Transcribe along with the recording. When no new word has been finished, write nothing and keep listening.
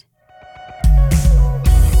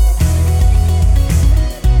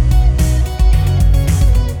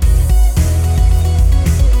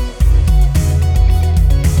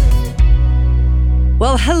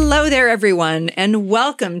Hello there, everyone, and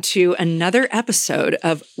welcome to another episode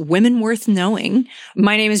of Women Worth Knowing.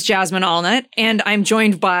 My name is Jasmine Allnut, and I'm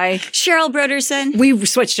joined by Cheryl Broderson. We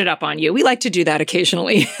switched it up on you. We like to do that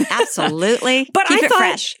occasionally. Absolutely. But Keep I it thought,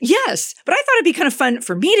 fresh. Yes, but I thought it'd be kind of fun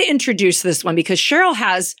for me to introduce this one because Cheryl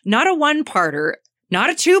has not a one-parter, not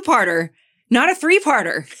a two-parter, not a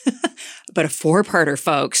three-parter, but a four-parter,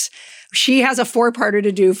 folks. She has a four-parter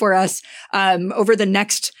to do for us over the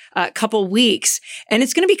next couple weeks. And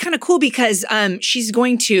it's going to be kind of cool because she's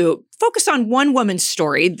going to focus on one woman's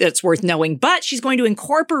story that's worth knowing, but she's going to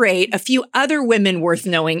incorporate a few other women worth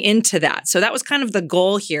knowing into that. So that was kind of the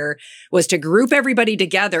goal here, was to group everybody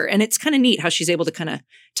together. And it's kind of neat how she's able to kind of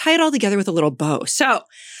tie it all together with a little bow. So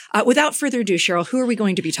without further ado, Cheryl, who are we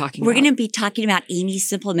going to be talking about? We're going to be talking about Aimee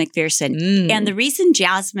Semple McPherson. And the reason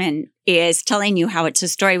Jasmine is telling you how it's a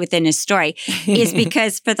story within a story is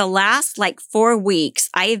because for the last 4 weeks,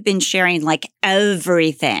 I have been sharing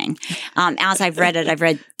everything. As I've read it, I've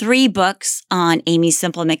read 3 books on Aimee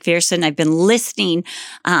Semple McPherson. I've been listening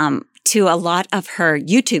to a lot of her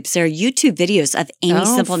YouTubes. There are YouTube videos of Aimee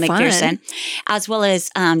Semple McPherson, as well as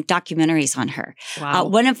documentaries on her. Wow.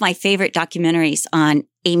 One of my favorite documentaries on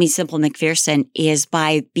Aimee Semple McPherson is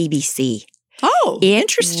by BBC. Oh,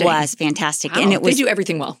 interesting. It was fantastic. Wow, and it was, they do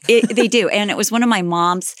everything well. They do. And it was one of my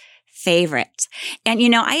mom's favorites. And,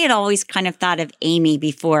 I had always kind of thought of Aimee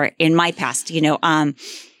before in my past,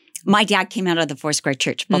 my dad came out of the Foursquare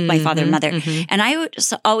Church, both my father and mother. And I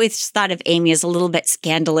always thought of Aimee as a little bit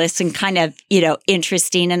scandalous and kind of,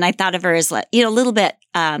 interesting. And I thought of her as, a little bit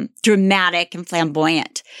dramatic and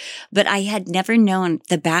flamboyant. But I had never known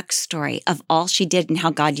the backstory of all she did and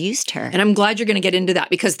how God used her. And I'm glad you're going to get into that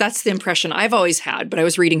because that's the impression I've always had. But I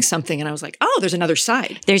was reading something and I was like, oh, there's another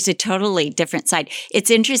side. There's a totally different side.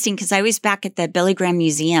 It's interesting because I was back at the Billy Graham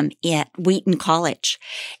Museum at Wheaton College,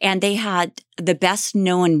 and they had the best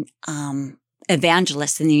known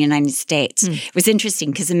evangelist in the United States. It was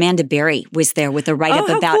interesting because Amanda Berry was there with a write-up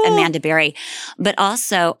about cool. Amanda Berry. But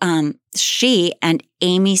also, she and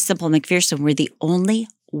Aimee Semple McPherson were the only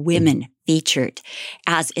women featured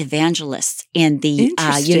as evangelists in the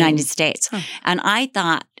United States. And I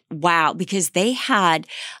thought, wow, because they had,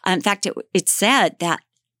 in fact, it said that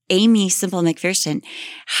Aimee Semple McPherson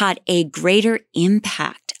had a greater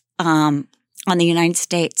impact on the United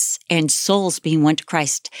States and souls being won to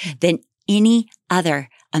Christ than any other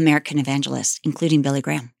American evangelist, including Billy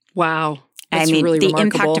Graham. Wow. That's really the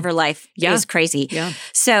remarkable. impact of her life is crazy. Yeah.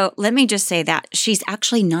 So let me just say that she's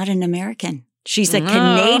actually not an American. She's a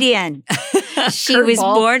Canadian. She was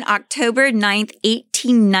born October 9th,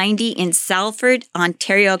 1890 in Salford,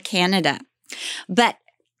 Ontario, Canada. But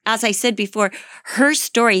as I said before, her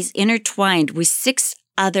story is intertwined with 6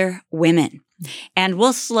 other women. And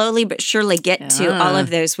we'll slowly but surely get to all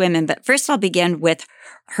of those women. But first I'll begin with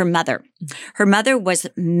her mother. Her mother was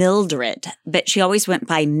Mildred, but she always went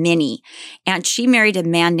by Minnie. And she married a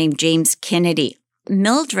man named James Kennedy.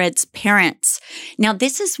 Mildred's parents. Now,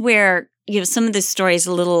 this is where, some of the story is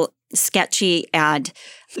a little sketchy and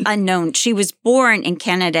unknown. She was born in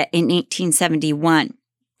Canada in 1871.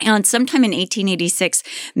 And sometime in 1886,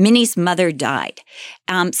 Minnie's mother died.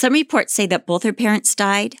 Some reports say that both her parents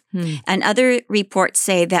died, and other reports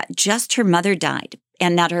say that just her mother died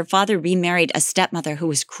and that her father remarried a stepmother who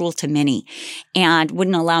was cruel to Minnie and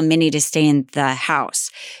wouldn't allow Minnie to stay in the house.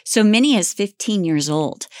 So Minnie is 15 years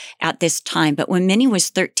old at this time. But when Minnie was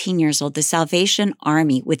 13 years old, the Salvation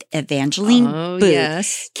Army with Evangeline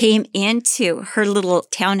Booth came into her little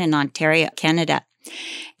town in Ontario, Canada.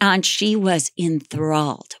 And she was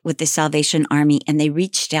enthralled with the Salvation Army, and they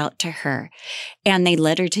reached out to her and they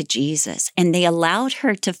led her to Jesus, and they allowed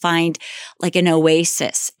her to find an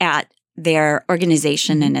oasis at their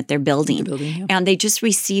organization and at their building. And they just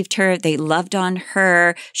received her. They loved on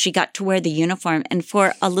her. She got to wear the uniform. And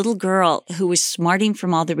for a little girl who was smarting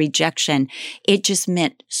from all the rejection, it just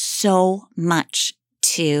meant so much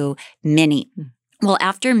to Minnie. Well,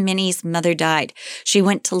 after Minnie's mother died, she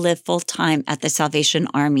went to live full-time at the Salvation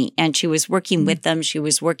Army, and she was working with them. She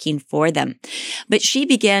was working for them. But she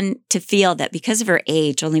began to feel that because of her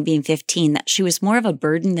age, only being 15, that she was more of a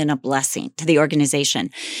burden than a blessing to the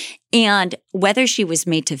organization. And whether she was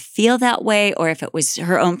made to feel that way or if it was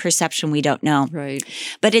her own perception, we don't know. Right.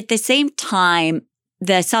 But at the same time,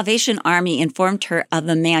 the Salvation Army informed her of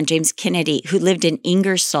a man, James Kennedy, who lived in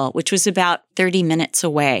Ingersoll, which was about 30 minutes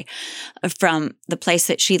away from the place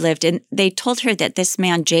that she lived. And they told her that this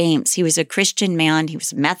man, James, he was a Christian man, he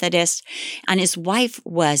was a Methodist, and his wife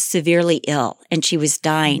was severely ill and she was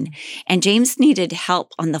dying. And James needed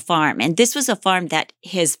help on the farm. And this was a farm that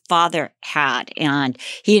his father had, and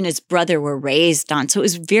he and his brother were raised on. So it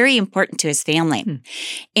was very important to his family.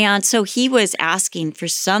 And so he was asking for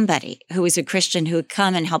somebody who was a Christian who would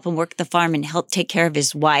come and help him work the farm and help take care of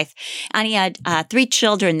his wife. And he had 3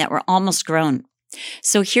 children that were almost grown.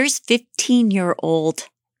 So here's 15-year-old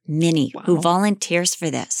Minnie, who volunteers for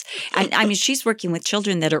this. And I mean, she's working with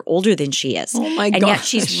children that are older than she is. Oh my gosh. And yet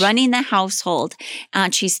she's running the household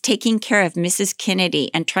and she's taking care of Mrs. Kennedy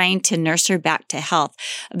and trying to nurse her back to health.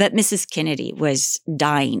 But Mrs. Kennedy was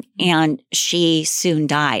dying and she soon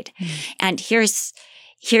died. And here's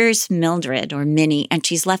Mildred or Minnie, and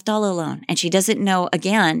she's left all alone. And she doesn't know,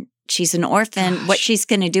 again, she's an orphan, what she's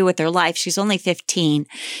going to do with her life. She's only 15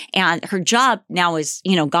 and her job now is,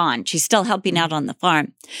 gone. She's still helping out on the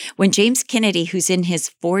farm. When James Kennedy, who's in his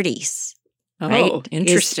 40s, right?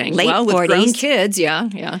 Interesting. Late with 40s, grown kids.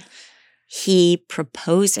 Yeah. He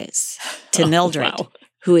proposes to Mildred,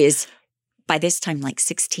 who is by this time like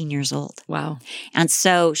 16 years old. Wow. And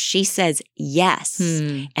so she says yes,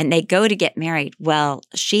 and they go to get married. Well,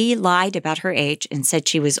 she lied about her age and said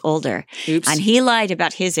she was older. Oops. And he lied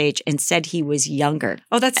about his age and said he was younger.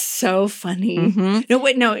 Oh, that's so funny. No,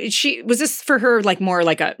 wait, no. Was this for her like more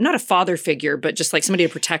like not a father figure, but just like somebody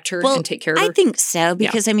to protect her and take care of her? I think so,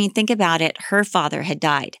 because I mean, think about it. Her father had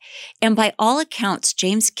died. And by all accounts,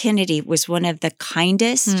 James Kennedy was one of the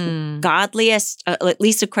kindest, godliest, at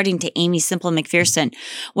least according to Amy Simple McPherson,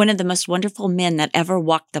 one of the most wonderful men that ever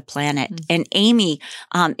walked the planet. And Amy,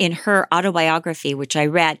 in her autobiography, which I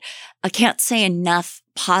read, I can't say enough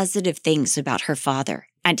positive things about her father.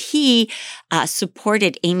 And he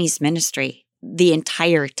supported Amy's ministry the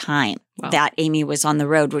entire time that Amy was on the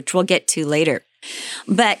road, which we'll get to later.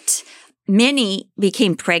 But Minnie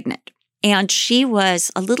became pregnant. And she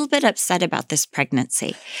was a little bit upset about this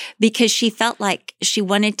pregnancy because she felt like she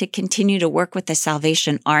wanted to continue to work with the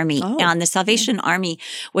Salvation Army. And the Salvation Army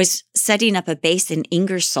was setting up a base in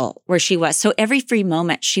Ingersoll where she was. So every free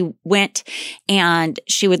moment she went and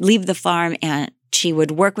she would leave the farm and she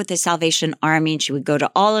would work with the Salvation Army and she would go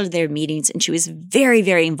to all of their meetings. And she was very,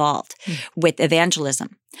 very involved with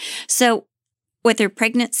evangelism. So with her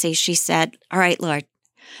pregnancy, she said, all right, Lord,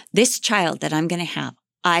 this child that I'm going to have,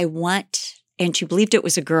 I want, and she believed it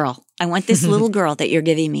was a girl, I want this little girl that you're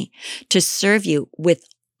giving me to serve you with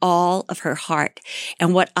all of her heart.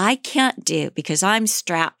 And what I can't do because I'm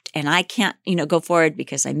strapped and I can't, go forward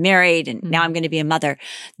because I'm married and now I'm going to be a mother,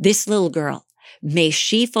 this little girl, may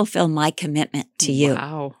she fulfill my commitment to you.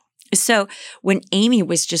 Wow. So when Amy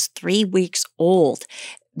was just 3 weeks old,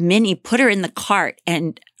 Minnie put her in the cart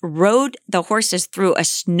and rode the horses through a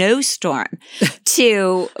snowstorm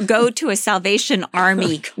to go to a Salvation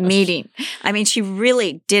Army meeting. I mean, she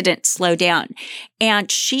really didn't slow down. And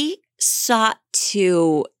she sought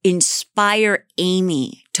to inspire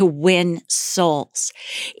Amy to win souls.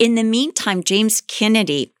 In the meantime, James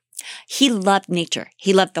Kennedy, he loved nature.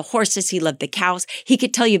 He loved the horses. He loved the cows. He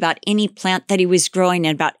could tell you about any plant that he was growing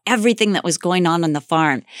and about everything that was going on the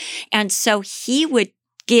farm. And so he would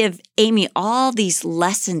give Amy all these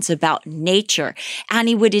lessons about nature, and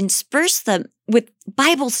he would intersperse them with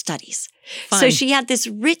Bible studies. Fun. So she had this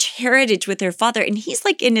rich heritage with her father, and he's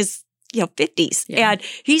like in his 50s. Yeah. And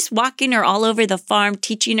he's walking her all over the farm,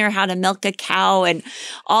 teaching her how to milk a cow and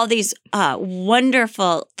all these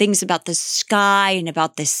wonderful things about the sky and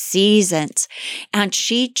about the seasons. And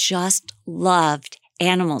she just loved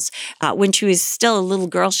animals. When she was still a little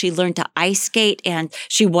girl, she learned to ice skate and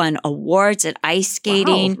she won awards at ice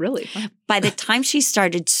skating. Wow, really? Wow. By the time she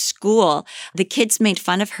started school, the kids made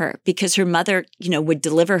fun of her because her mother, would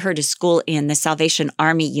deliver her to school in the Salvation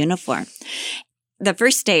Army uniform. The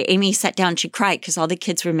first day, Amy sat down, she cried because all the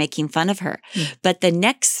kids were making fun of her. But the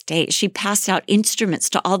next day, she passed out instruments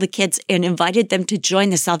to all the kids and invited them to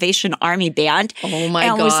join the Salvation Army band. Oh my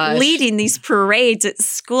gosh. And was leading these parades at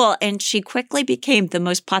school. And she quickly became the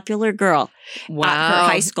most popular girl at her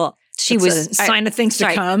high school. She That's was a sign of things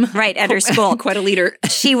to come. Right, at her school. Quite a leader.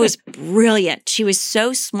 She was brilliant. She was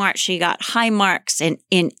so smart. She got high marks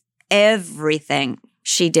in everything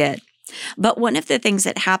she did. But one of the things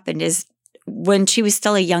that happened is when she was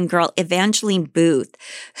still a young girl, Evangeline Booth,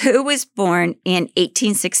 who was born in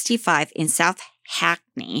 1865 in South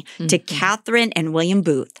Hackney to Catherine and William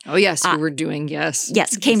Booth. Oh, yes, we were doing, yes.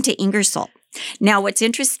 Yes, came to Ingersoll. Now, what's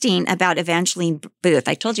interesting about Evangeline Booth,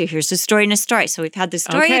 I told you, here's a story and a story. So we've had the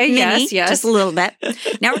story of Minnie, just a little bit.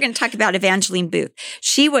 Now we're going to talk about Evangeline Booth.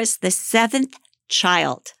 She was the 7th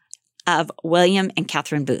child of William and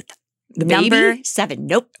Catherine Booth. The baby? Number 7.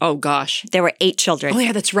 Nope. Oh, gosh. There were 8 children. Oh,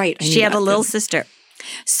 yeah, that's right. She had a little sister.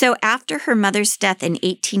 So after her mother's death in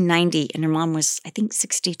 1890, and her mom was, I think,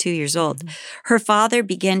 62 years old, her father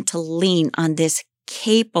began to lean on this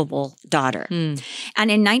capable daughter. And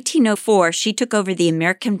in 1904, she took over the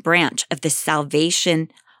American branch of the Salvation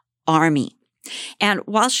Army. And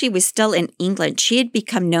while she was still in England, she had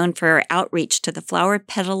become known for her outreach to the flower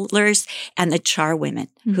peddlers and the charwomen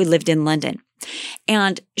who lived in London.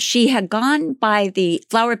 And she had gone by the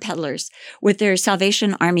flower peddlers with their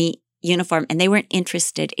Salvation Army uniform, and they weren't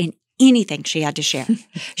interested in anything she had to share.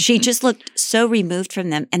 She just looked so removed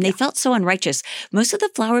from them, and they felt so unrighteous. Most of the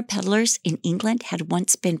flower peddlers in England had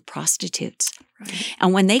once been prostitutes. Right.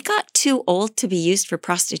 And when they got too old to be used for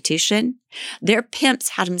prostitution, their pimps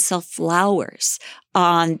had them sell flowers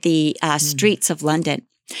on the streets of London.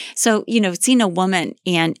 So, seeing a woman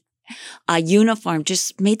in a uniform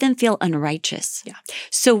just made them feel unrighteous. Yeah.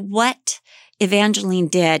 So what Evangeline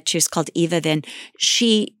did, she was called Eva then,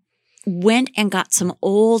 she went and got some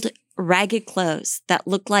old ragged clothes that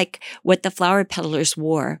looked like what the flower peddlers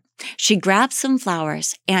wore. She grabbed some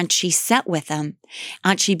flowers and she sat with them,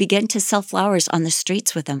 and she began to sell flowers on the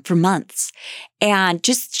streets with them for months, and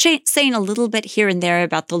just saying a little bit here and there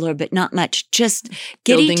about the Lord, but not much, just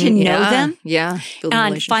getting to know them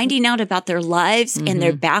and finding out about their lives and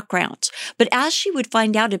their backgrounds. But as she would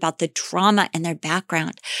find out about the trauma and their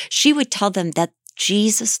background, she would tell them that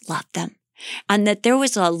Jesus loved them, and that there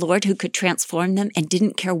was a Lord who could transform them and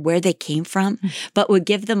didn't care where they came from, but would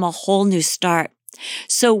give them a whole new start.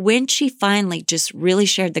 So when she finally just really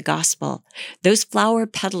shared the gospel, those flower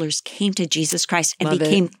peddlers came to Jesus Christ and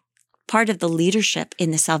became part of the leadership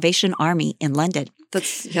in the Salvation Army in London.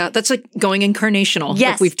 That's like going incarnational.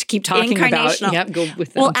 Yes. Like we keep talking about. Yep, go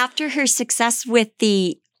with them. Well, after her success with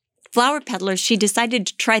the flower peddlers, she decided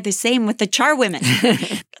to try the same with the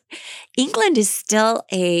charwomen. England is still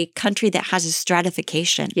a country that has a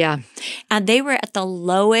stratification. Yeah. And they were at the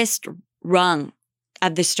lowest rung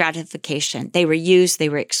of the stratification. They were used, they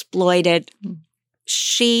were exploited.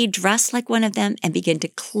 She dressed like one of them and began to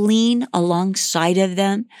clean alongside of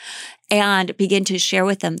them and began to share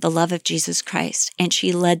with them the love of Jesus Christ. And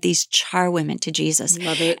she led these charwomen to Jesus.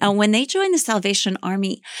 Love it. And when they joined the Salvation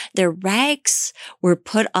Army, their rags were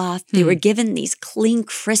put off. They were given these clean,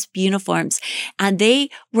 crisp uniforms, and they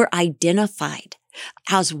were identified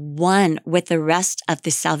as one with the rest of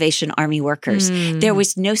the Salvation Army workers. There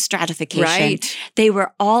was no stratification. Right. They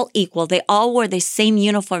were all equal. They all wore the same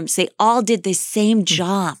uniforms. They all did the same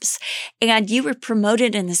jobs. And you were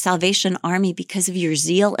promoted in the Salvation Army because of your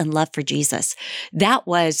zeal and love for Jesus. That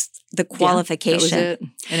was the qualification. Yeah, that was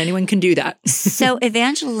it. And anyone can do that. So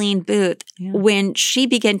Evangeline Booth, when she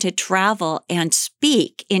began to travel and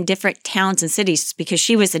speak in different towns and cities, because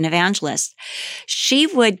she was an evangelist, she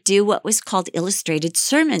would do what was called illustrated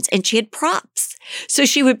sermons, and she had props. So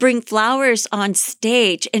she would bring flowers on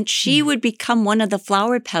stage, and she would become one of the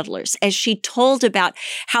flower peddlers as she told about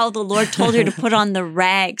how the Lord told her to put on the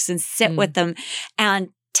rags and sit with them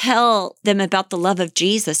and tell them about the love of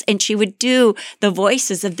Jesus. And she would do the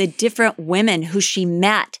voices of the different women who she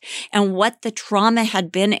met and what the trauma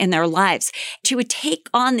had been in their lives. She would take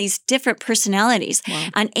on these different personalities. Wow.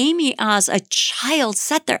 And Amy, as a child,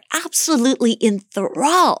 sat there absolutely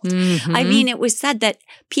enthralled. I mean, it was said that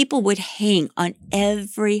people would hang on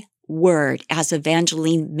every word as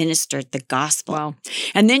Evangeline ministered the gospel. Wow.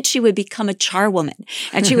 And then she would become a charwoman,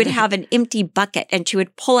 and she would have an empty bucket, and she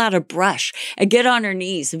would pull out a brush and get on her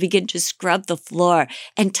knees and begin to scrub the floor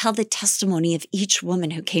and tell the testimony of each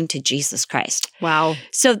woman who came to Jesus Christ. Wow.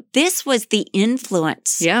 So this was the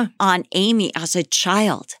influence on Amy as a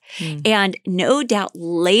child, and no doubt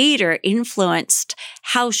later influenced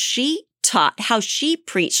how she taught, how she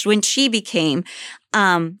preached when she became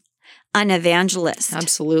an evangelist.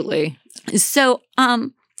 Absolutely. So,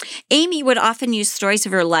 Amy would often use stories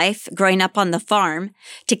of her life growing up on the farm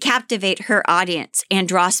to captivate her audience and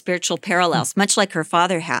draw spiritual parallels, much like her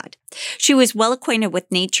father had. She was well acquainted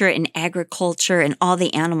with nature and agriculture and all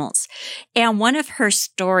the animals. And one of her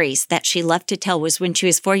stories that she loved to tell was when she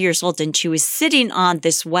was 4 years old and she was sitting on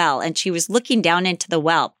this well and she was looking down into the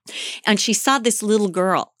well and she saw this little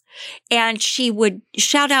girl. And she would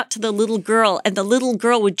shout out to the little girl, and the little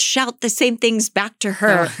girl would shout the same things back to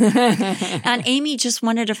her. And Amy just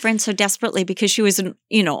wanted a friend so desperately because she was an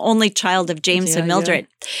only child of James and Mildred.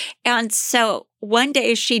 And so one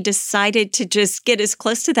day she decided to just get as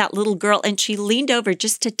close to that little girl, and she leaned over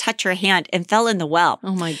just to touch her hand and fell in the well.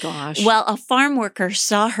 Oh my gosh. Well, a farm worker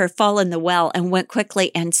saw her fall in the well and went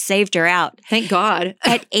quickly and saved her out. Thank God.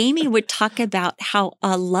 And Amy would talk about how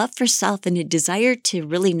a love for self and a desire to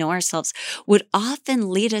really know ourselves would often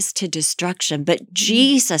lead us to destruction, but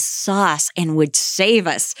Jesus saw us and would save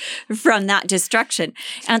us from that destruction.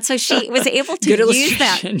 And so she was able to use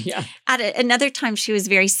that. Yeah. At another time, she was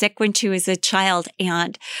very sick when she was a child,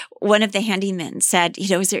 and one of the handymen said,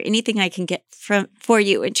 is there anything I can get for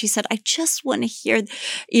you? And she said, I just want to hear,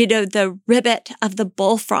 the ribbit of the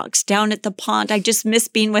bullfrogs down at the pond. I just miss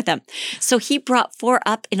being with them. So he brought 4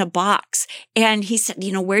 up in a box, and he said,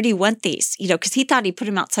 where do you want these? Because he thought he put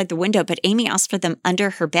them outside the window, but Amy asked for them under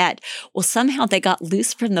her bed. Well, somehow they got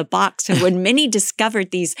loose from the box. And when Minnie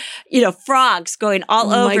discovered these, frogs going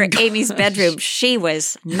all over Amy's bedroom, she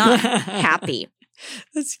was not happy.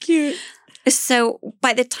 That's cute. So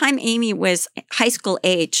by the time Amy was high school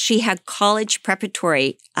age, she had college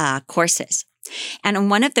preparatory courses. And in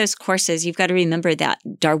one of those courses, you've got to remember that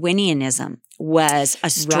Darwinianism was a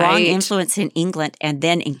strong influence in England and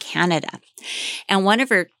then in Canada. And one of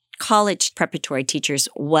her college preparatory teachers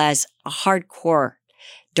was a hardcore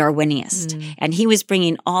Darwinist. And he was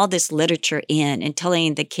bringing all this literature in and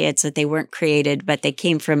telling the kids that they weren't created, but they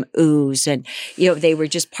came from ooze and, they were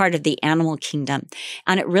just part of the animal kingdom.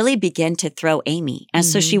 And it really began to throw Amy. And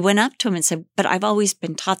so she went up to him and said, but I've always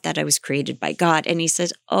been taught that I was created by God. And he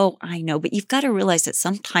says, oh, I know, but you've got to realize at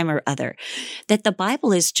some time or other that the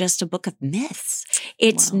Bible is just a book of myths.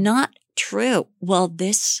 It's not true. Well,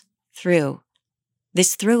 this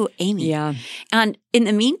threw Amy. Yeah. And in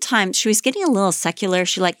the meantime, she was getting a little secular.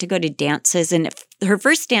 She liked to go to dances. And her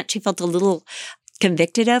first dance, she felt a little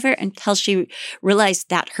convicted over until she realized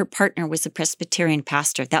that her partner was a Presbyterian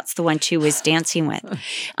pastor. That's the one she was dancing with.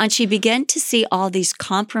 And she began to see all these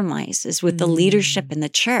compromises with the leadership in the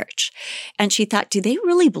church. And she thought, do they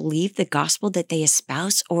really believe the gospel that they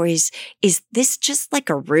espouse? Or is this just like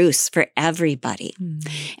a ruse for everybody?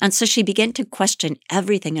 And so she began to question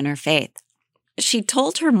everything in her faith. She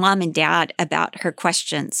told her mom and dad about her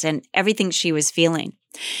questions and everything she was feeling.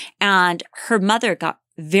 And her mother got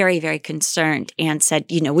very, very concerned and said,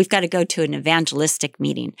 we've got to go to an evangelistic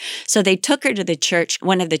meeting. So they took her to the church.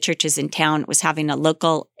 One of the churches in town was having a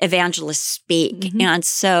local evangelist speak. And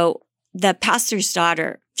so the pastor's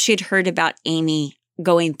daughter, she had heard about Amy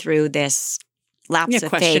going through this lapse of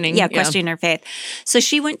questioning. faith. Questioning her faith. So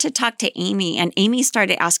she went to talk to Amy, and Amy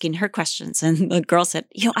started asking her questions. And the girl said,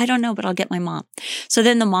 I don't know, but I'll get my mom. So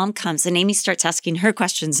then the mom comes, and Amy starts asking her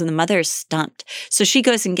questions, and the mother is stumped. So she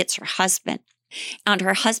goes and gets her husband, and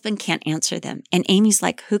her husband can't answer them. And Amy's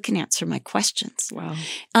like, who can answer my questions? Wow.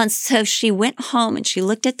 And so she went home, and she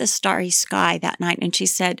looked at the starry sky that night, and she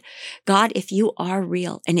said, God, if you are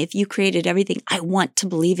real, and if you created everything, I want to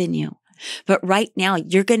believe in you. But right now,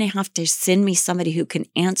 you're going to have to send me somebody who can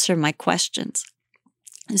answer my questions.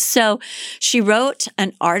 And so she wrote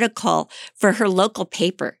an article for her local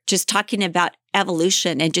paper, just talking about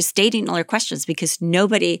evolution and just stating all her questions because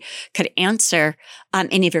nobody could answer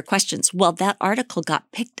any of her questions. Well, that article got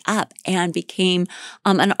picked up and became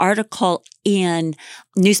an article in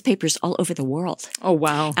newspapers all over the world. Oh,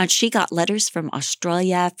 wow. And she got letters from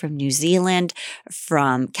Australia, from New Zealand,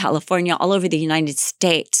 from California, all over the United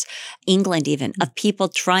States, England even, of people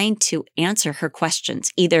trying to answer her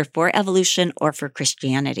questions, either for evolution or for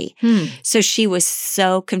Christianity. So she was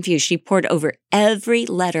so confused. She poured over every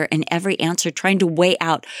letter and every answer, trying to weigh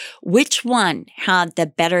out which one had the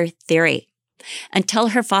better theory. Until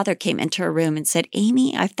her father came into her room and said,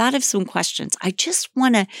 Amy, I've thought of some questions. I just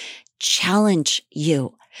want to challenge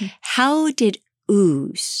you. How did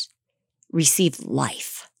ooze receive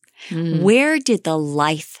life? Where did the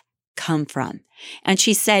life come from? And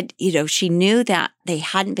she said, she knew that they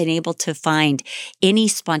hadn't been able to find any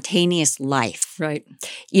spontaneous life. Right.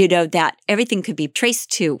 That everything could be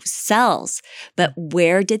traced to cells, but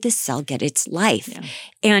where did the cell get its life? Yeah.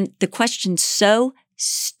 And the question so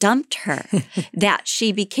stumped her that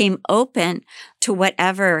she became open to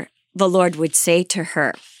whatever the Lord would say to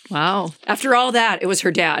her. Wow. After all that, it was her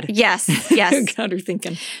dad. Yes. Who got her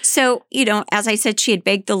thinking. So, as I said, she had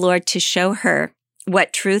begged the Lord to show her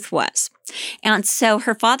what truth was. And so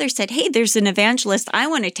her father said, hey, there's an evangelist I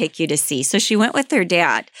want to take you to see. So she went with her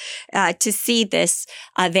dad to see this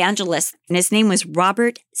evangelist. And his name was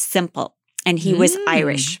Robert Semple, and he was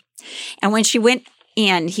Irish. And when she went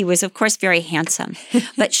in, he was, of course, very handsome.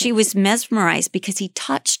 But she was mesmerized because he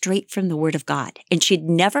taught straight from the Word of God. And she'd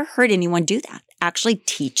never heard anyone do that. actually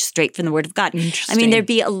teach straight from the Word of God. I mean, there'd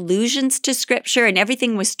be allusions to Scripture, and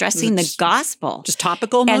everything was stressing the gospel. Just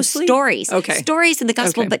topical mostly? And stories. Okay. Stories in the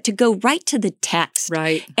gospel, but to go right to the text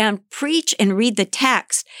and preach and read the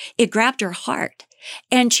text, it grabbed her heart.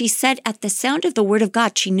 And she said at the sound of the Word of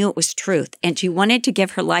God, she knew it was truth, and she wanted to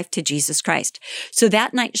give her life to Jesus Christ. So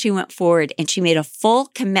that night she went forward and she made a full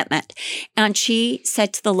commitment. And she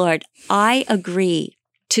said to the Lord, I agree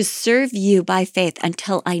to serve you by faith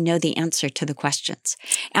until I know the answer to the questions.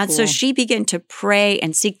 And so she began to pray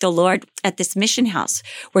and seek the Lord at this mission house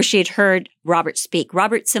where she had heard Robert speak.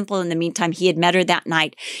 Robert Simple, in the meantime, he had met her that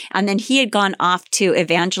night. And then he had gone off to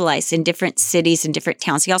evangelize in different cities and different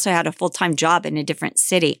towns. He also had a full-time job in a different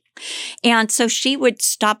city. And so she would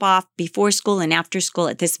stop off before school and after school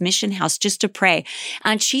at this mission house just to pray.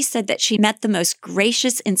 And she said that she met the most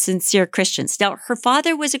gracious and sincere Christians. Now, her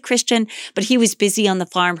father was a Christian, but he was busy on the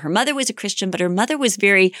farm. Her mother was a Christian, but her mother was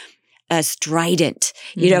very strident,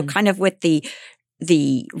 kind of with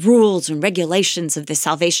the rules and regulations of the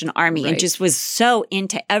Salvation Army and just was so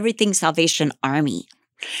into everything Salvation Army.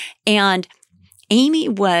 And Amy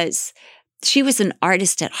she was an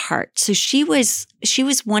artist at heart. So she was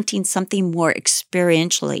wanting something more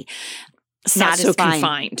experientially satisfying. Not so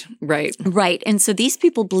confined. Right. Right. And so these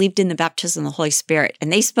people believed in the baptism of the Holy Spirit,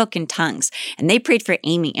 and they spoke in tongues, and they prayed for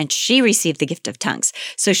Amy, and she received the gift of tongues.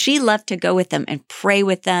 So she loved to go with them and pray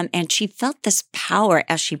with them, and she felt this power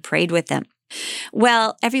as she prayed with them.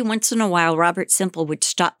 Well, every once in a while, Robert Simple would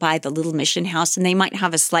stop by the little mission house, and they might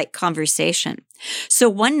have a slight conversation. So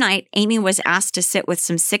one night, Amy was asked to sit with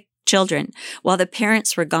some sick children while the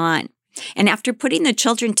parents were gone. And after putting the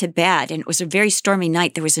children to bed, and it was a very stormy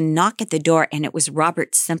night, there was a knock at the door, and it was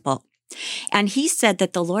Robert Simple. And he said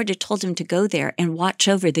that the Lord had told him to go there and watch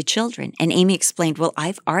over the children. And Amy explained, well,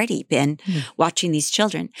 I've already been watching these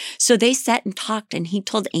children. So they sat and talked, and he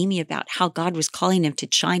told Amy about how God was calling him to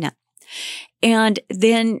China. And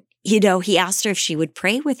then, he asked her if she would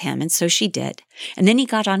pray with him. And so she did. And then he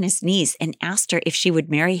got on his knees and asked her if she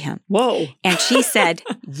would marry him. Whoa. And she said,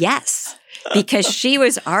 yes, because she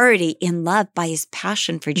was already in love by his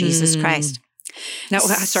passion for Jesus Christ. Now,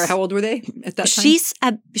 sorry, how old were they at that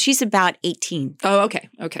time? She's about 18. Oh, okay.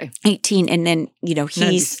 Okay. 18. And then,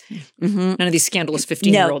 he's none of these scandalous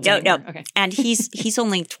 15-year-olds. No. Okay. And he's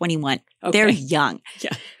only 21. Okay. They're young.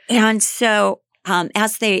 Yeah. And so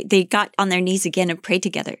as they got on their knees again and prayed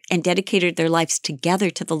together and dedicated their lives together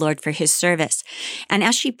to the Lord for his service. And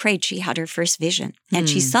as she prayed, she had her first vision. And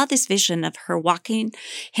she saw this vision of her walking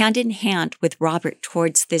hand in hand with Robert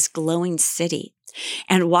towards this glowing city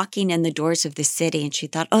and walking in the doors of the city. And she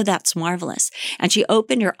thought, oh, that's marvelous. And she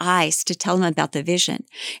opened her eyes to tell him about the vision.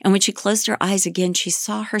 And when she closed her eyes again, she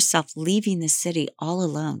saw herself leaving the city all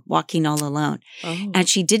alone, walking all alone. Oh. And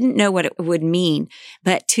she didn't know what it would mean.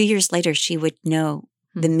 But 2 years later, she would know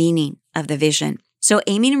the meaning of the vision. So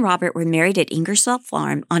Amy and Robert were married at Ingersoll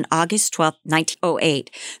Farm on August 12,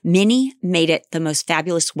 1908. Minnie made it the most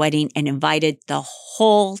fabulous wedding and invited the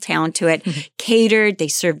whole town to it, catered, they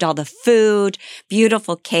served all the food,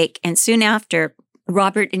 beautiful cake. And soon after,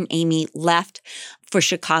 Robert and Amy left for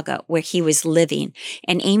Chicago, where he was living.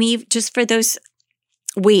 And Amy, just for those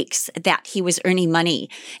weeks that he was earning money,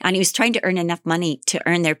 and he was trying to earn enough money to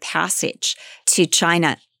earn their passage to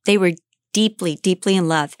China, they were deeply, deeply in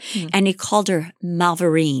love. And he called her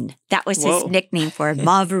Malvarine. That was his nickname for her,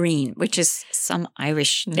 Malvarine, which is some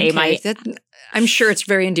Irish name. I'm sure it's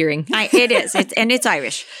very endearing. It is. It's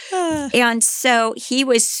Irish. And so he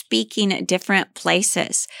was speaking at different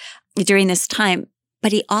places during this time,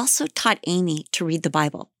 but he also taught Amy to read the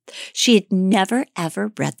Bible. She had never,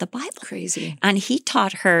 ever read the Bible. Crazy. And he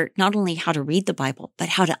taught her not only how to read the Bible, but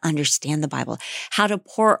how to understand the Bible, how to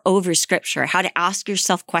pore over Scripture, how to ask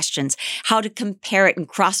yourself questions, how to compare it and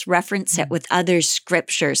cross-reference it with other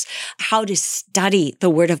Scriptures, how to study the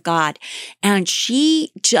Word of God. And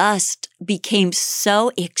she just became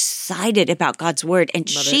so excited about God's Word, and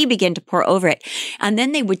she began to pore over it. And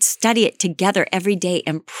then they would study it together every day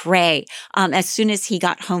and pray as soon as he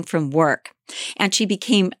got home from work. And she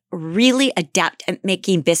became really adept at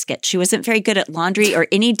making biscuits. She wasn't very good at laundry or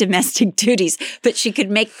any domestic duties, but she could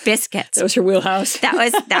make biscuits. That was her wheelhouse. That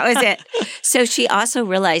was it. So she also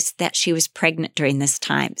realized that she was pregnant during this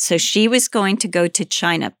time. So she was going to go to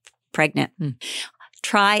China pregnant.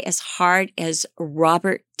 Try as hard as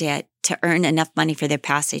Robert did to earn enough money for their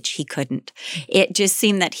passage, he couldn't. It just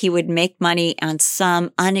seemed that he would make money and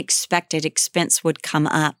some unexpected expense would come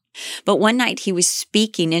up. But one night he was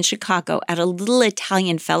speaking in Chicago at a little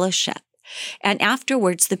Italian fellowship. And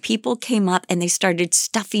afterwards, the people came up and they started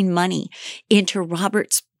stuffing money into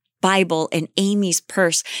Robert's Bible and Amy's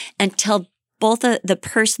purse until both the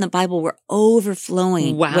purse and the Bible were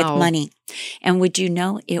overflowing Wow. with money. And would you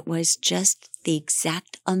know, it was just the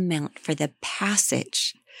exact amount for the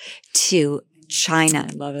passage to China.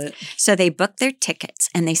 I love it. So they booked their tickets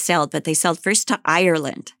and they sailed, but they sailed first to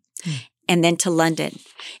Ireland and then to London.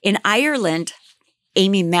 In Ireland,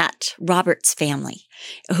 Amy met Robert's family,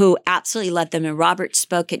 who absolutely loved them. And Robert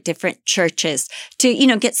spoke at different churches to,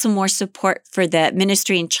 get some more support for the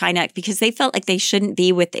ministry in China because they felt like they shouldn't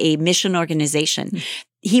be with a mission organization.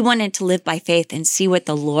 He wanted to live by faith and see what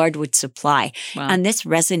the Lord would supply. Wow. And this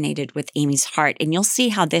resonated with Amy's heart. And you'll see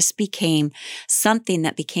how this became something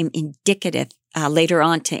that became indicative later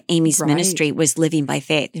on to Amy's ministry, was living by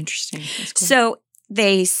faith. Interesting. That's cool. So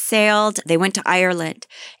they sailed, they went to Ireland.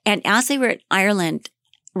 And as they were in Ireland,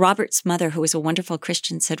 Robert's mother, who was a wonderful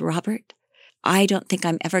Christian, said, "Robert, I don't think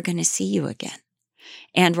I'm ever going to see you again."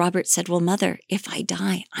 And Robert said, "Well, Mother, if I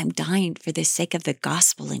die, I'm dying for the sake of the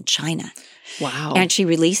gospel in China." Wow. And she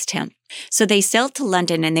released him. So they sailed to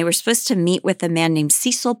London and they were supposed to meet with a man named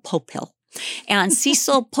Cecil Popill. And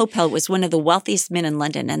Cecil Popill was one of the wealthiest men in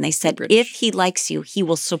London. And they said, if he likes you, he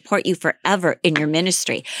will support you forever in your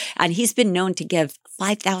ministry. And he's been known to give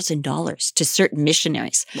 $5,000 to certain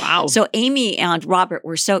missionaries. Wow. So Amy and Robert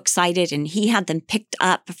were so excited, and he had them picked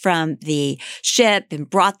up from the ship and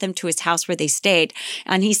brought them to his house where they stayed.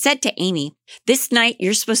 And he said to Amy, "This night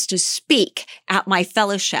you're supposed to speak at my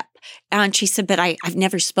fellowship." And she said, "But I've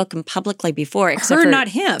never spoken publicly before." Except Her, for not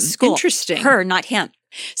him. school. Interesting. Her, not him.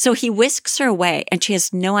 So he whisks her away and she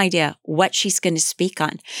has no idea what she's going to speak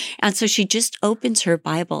on. And so she just opens her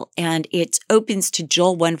Bible and it opens to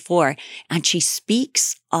Joel 1:4 and she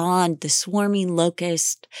speaks on the swarming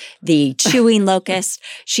locust, the chewing locust.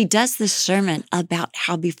 She does this sermon about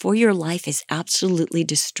how before your life is absolutely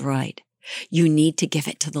destroyed, you need to give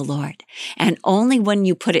it to the Lord. And only when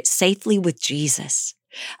you put it safely with Jesus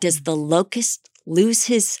does the locust lose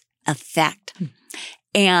his effect.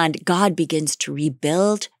 And God begins to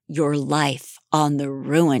rebuild your life on the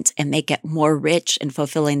ruins and make it more rich and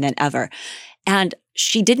fulfilling than ever. And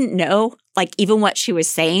she didn't know, even what she was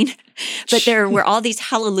saying, but there were all these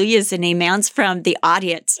hallelujahs and amens from the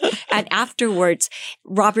audience. And afterwards,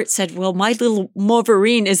 Robert said, "Well, my little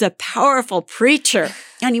Wolverine is a powerful preacher."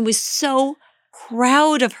 And he was so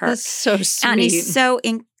proud of her. That's so sweet. And he so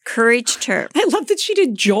encouraged her. I love that she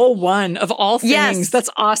did Joel 1 of all things. Yes. That's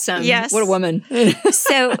awesome. Yes. What a woman.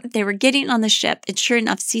 So they were getting on the ship, and sure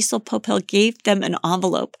enough, Cecil Popill gave them an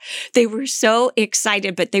envelope. They were so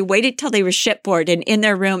excited, but they waited till they were shipboard and in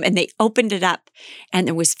their room, and they opened it up, and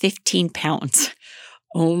there was 15 pounds.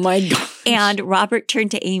 Oh my God. And Robert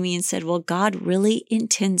turned to Amy and said, "Well, God really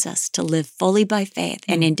intends us to live fully by faith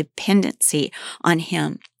and in dependency on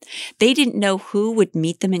him." They didn't know who would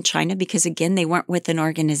meet them in China because, again, they weren't with an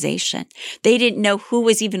organization. They didn't know who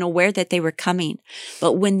was even aware that they were coming.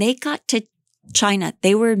 But when they got to China,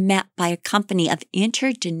 they were met by a company of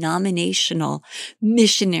interdenominational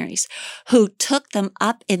missionaries who took them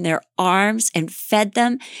up in their arms and fed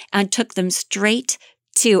them and took them straight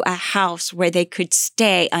to a house where they could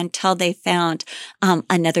stay until they found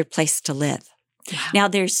another place to live. Wow. Now,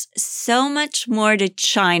 there's so much more to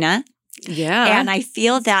China. Yeah. And I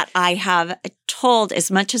feel that I have told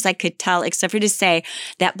as much as I could tell, except for to say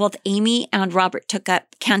that both Amy and Robert took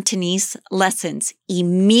up Cantonese lessons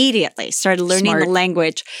immediately, started learning the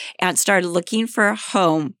language, and started looking for a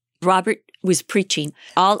home. Robert was preaching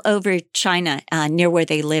all over China near where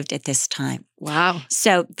they lived at this time. Wow.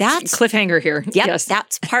 So that's cliffhanger here. Yep, yes.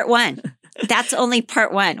 That's part one. That's only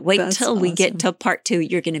part one. Wait until we get to part two.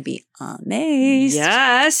 You're going to be amazed.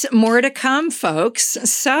 Yes, more to come, folks.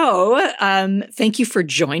 So thank you for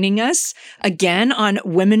joining us again on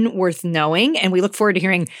Women Worth Knowing. And we look forward to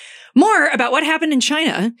hearing more about what happened in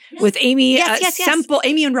China with Amy Semple,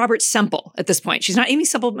 Amy and Robert Semple at this point. She's not Amy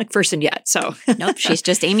Semple McPherson yet. So nope, she's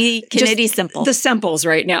just Amy Kennedy Semple. The Semples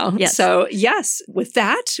right now. Yes. So yes, with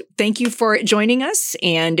that, thank you for joining us.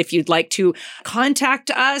 And if you'd like to contact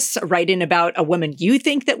us, write in about a woman you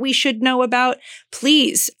think that we should know about,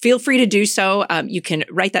 please feel free to do so. You can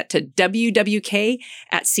write that to wwk@cccm.com.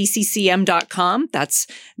 That's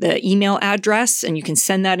the email address, and you can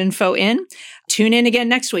send that info in. Tune in again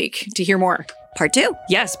next week to hear more. Part two.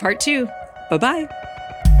 Yes, part 2. Bye-bye.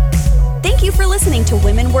 Thank you for listening to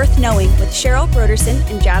Women Worth Knowing with Cheryl Broderson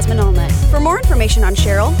and Jasmine Allnut. For more information on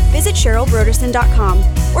Cheryl, visit CherylBroderson.com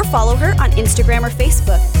or follow her on Instagram or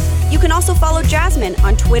Facebook. You can also follow Jasmine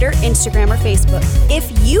on Twitter, Instagram, or Facebook. If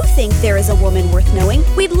you think there is a woman worth knowing,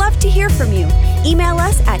 we'd love to hear from you. Email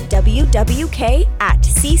us at wwk@cccm.com.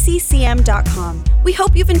 We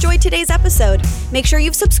hope you've enjoyed today's episode. Make sure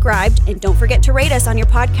you've subscribed and don't forget to rate us on your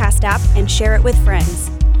podcast app and share it with friends.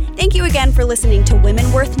 Thank you again for listening to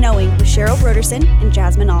Women Worth Knowing with Cheryl Brodersen and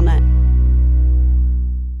Jasmine Allnut.